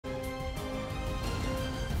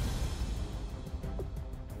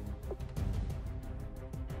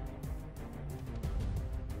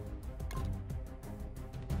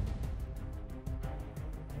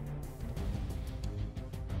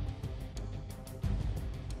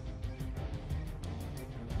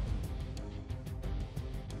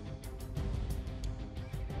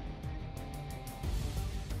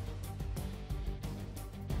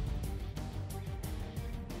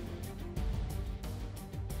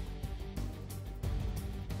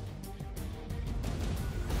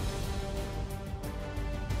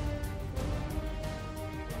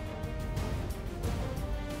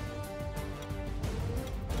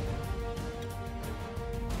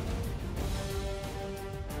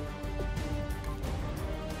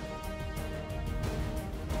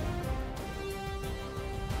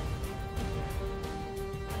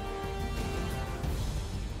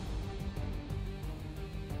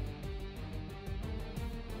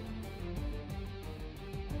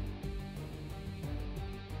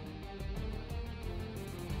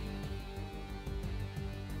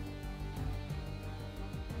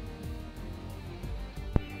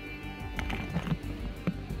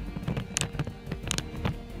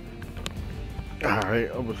Alright,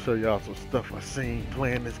 I'm gonna show y'all some stuff I seen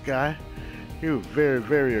playing this guy. He was very,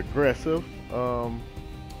 very aggressive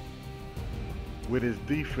with his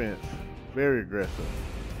defense. Very aggressive.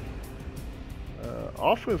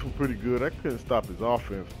 Offense was pretty good. I couldn't stop his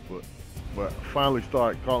offense, but finally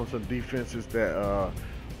started calling some defenses that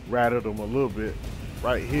rattled him a little bit.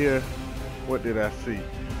 Right here, what did I see?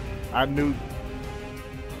 I knew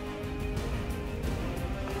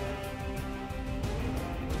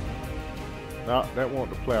no, that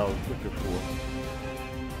wasn't the play I was looking for.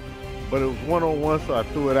 But it was one-on-one, so I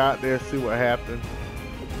threw it out there, see what happened.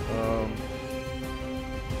 Let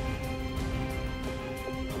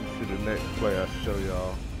me see the next play I'll show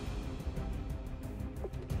y'all.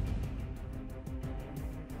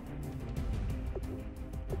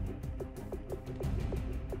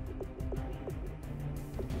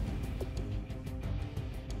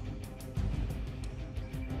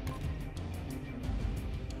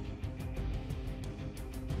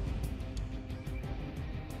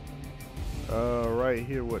 Right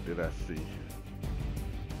here, what did I see?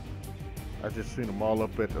 I just seen them all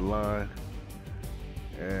up at the line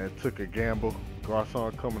and took a gamble.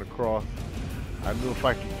 Garcon coming across. I knew if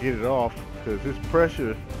I could get it off, because this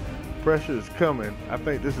pressure is coming. I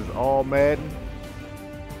think this is all Madden,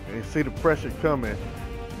 and you see the pressure coming.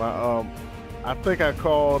 My I think I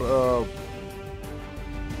called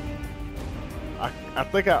I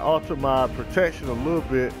think I altered my protection a little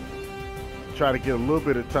bit, try to get a little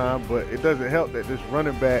bit of time, but it doesn't help that this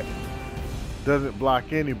running back doesn't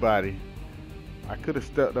block anybody. I could have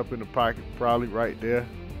stepped up in the pocket, probably right there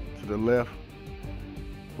to the left,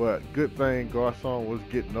 but good thing Garcon was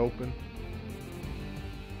getting open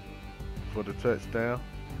for the touchdown.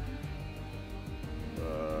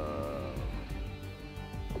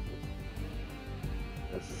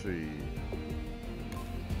 Let's see.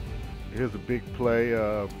 Here's a big play.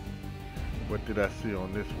 What did I see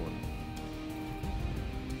on this one?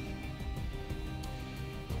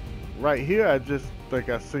 Right here, I just think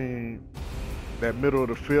I seen that middle of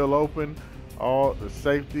the field open, all the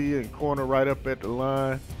safety and corner right up at the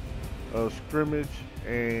line of scrimmage,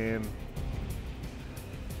 and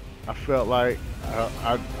I felt like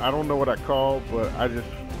I don't know what I called, but I just,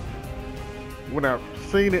 when I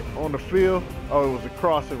seen it on the field, oh, it was a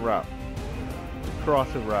crossing route.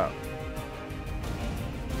 Crossing route.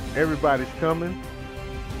 Everybody's coming.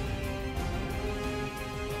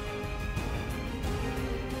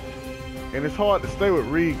 And it's hard to stay with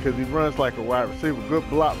Reed because he runs like a wide receiver. Good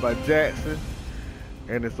block by Jackson,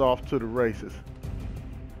 and it's off to the races.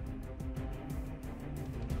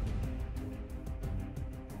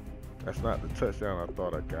 That's not the touchdown I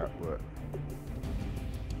thought I got, but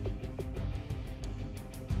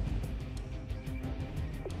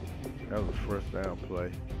that was a first down play.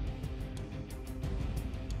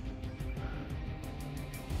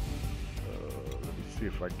 Let me see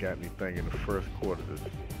if I got anything in the first quarter to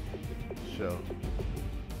show.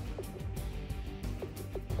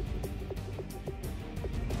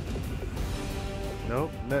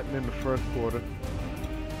 Nope, nothing in the first quarter.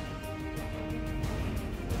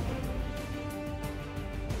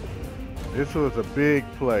 This was a big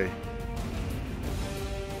play.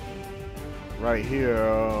 Right here,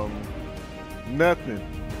 nothing.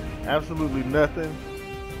 Absolutely nothing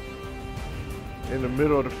in the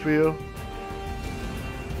middle of the field.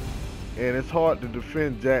 And it's hard to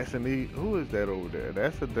defend Jackson. Who is that over there?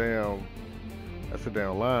 That's a damn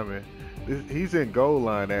lineman. He's in goal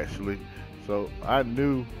line actually. So I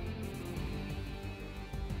knew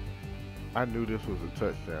this was a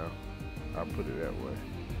touchdown. I'll put it that way.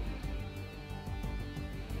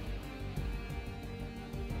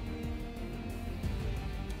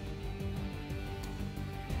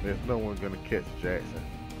 There's no one gonna catch Jackson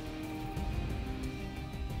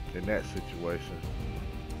in that situation.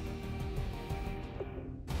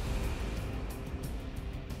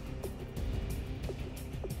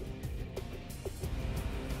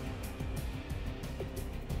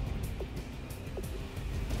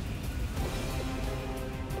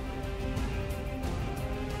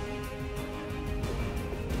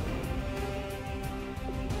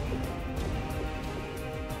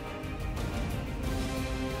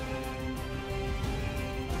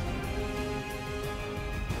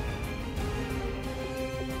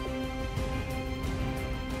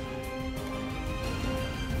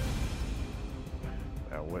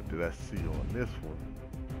 What did I see on this one?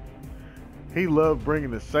 He loved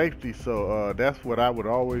bringing the safety, so that's what I would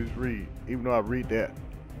always read. Even though I read that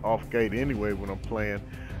off gate anyway when I'm playing,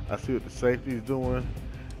 I see what the safety's doing.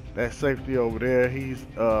 That safety over there, he's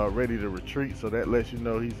ready to retreat, so that lets you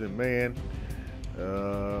know he's in man.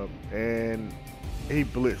 And he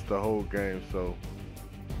blitzed the whole game, so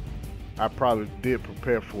I probably did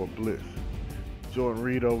prepare for a blitz. Jordan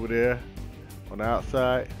Reed over there on the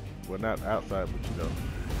outside. Well, not the outside, but you know.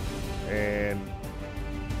 And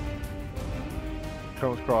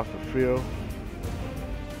comes across the field.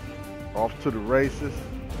 Off to the races.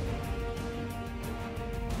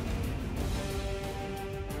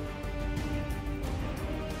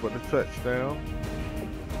 For the touchdown.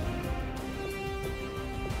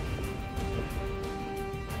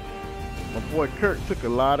 My boy Kirk took a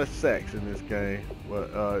lot of sacks in this game, but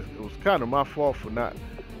it was kind of my fault for not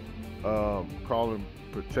calling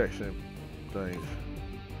protection things.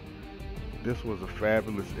 This was a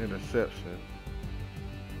fabulous interception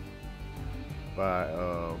by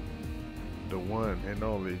the one and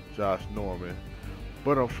only Josh Norman,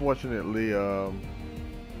 but unfortunately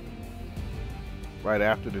right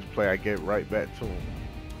after this play I gave it right back to him.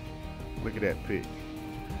 Look at that pick.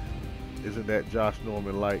 Isn't that Josh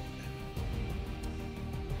Norman like?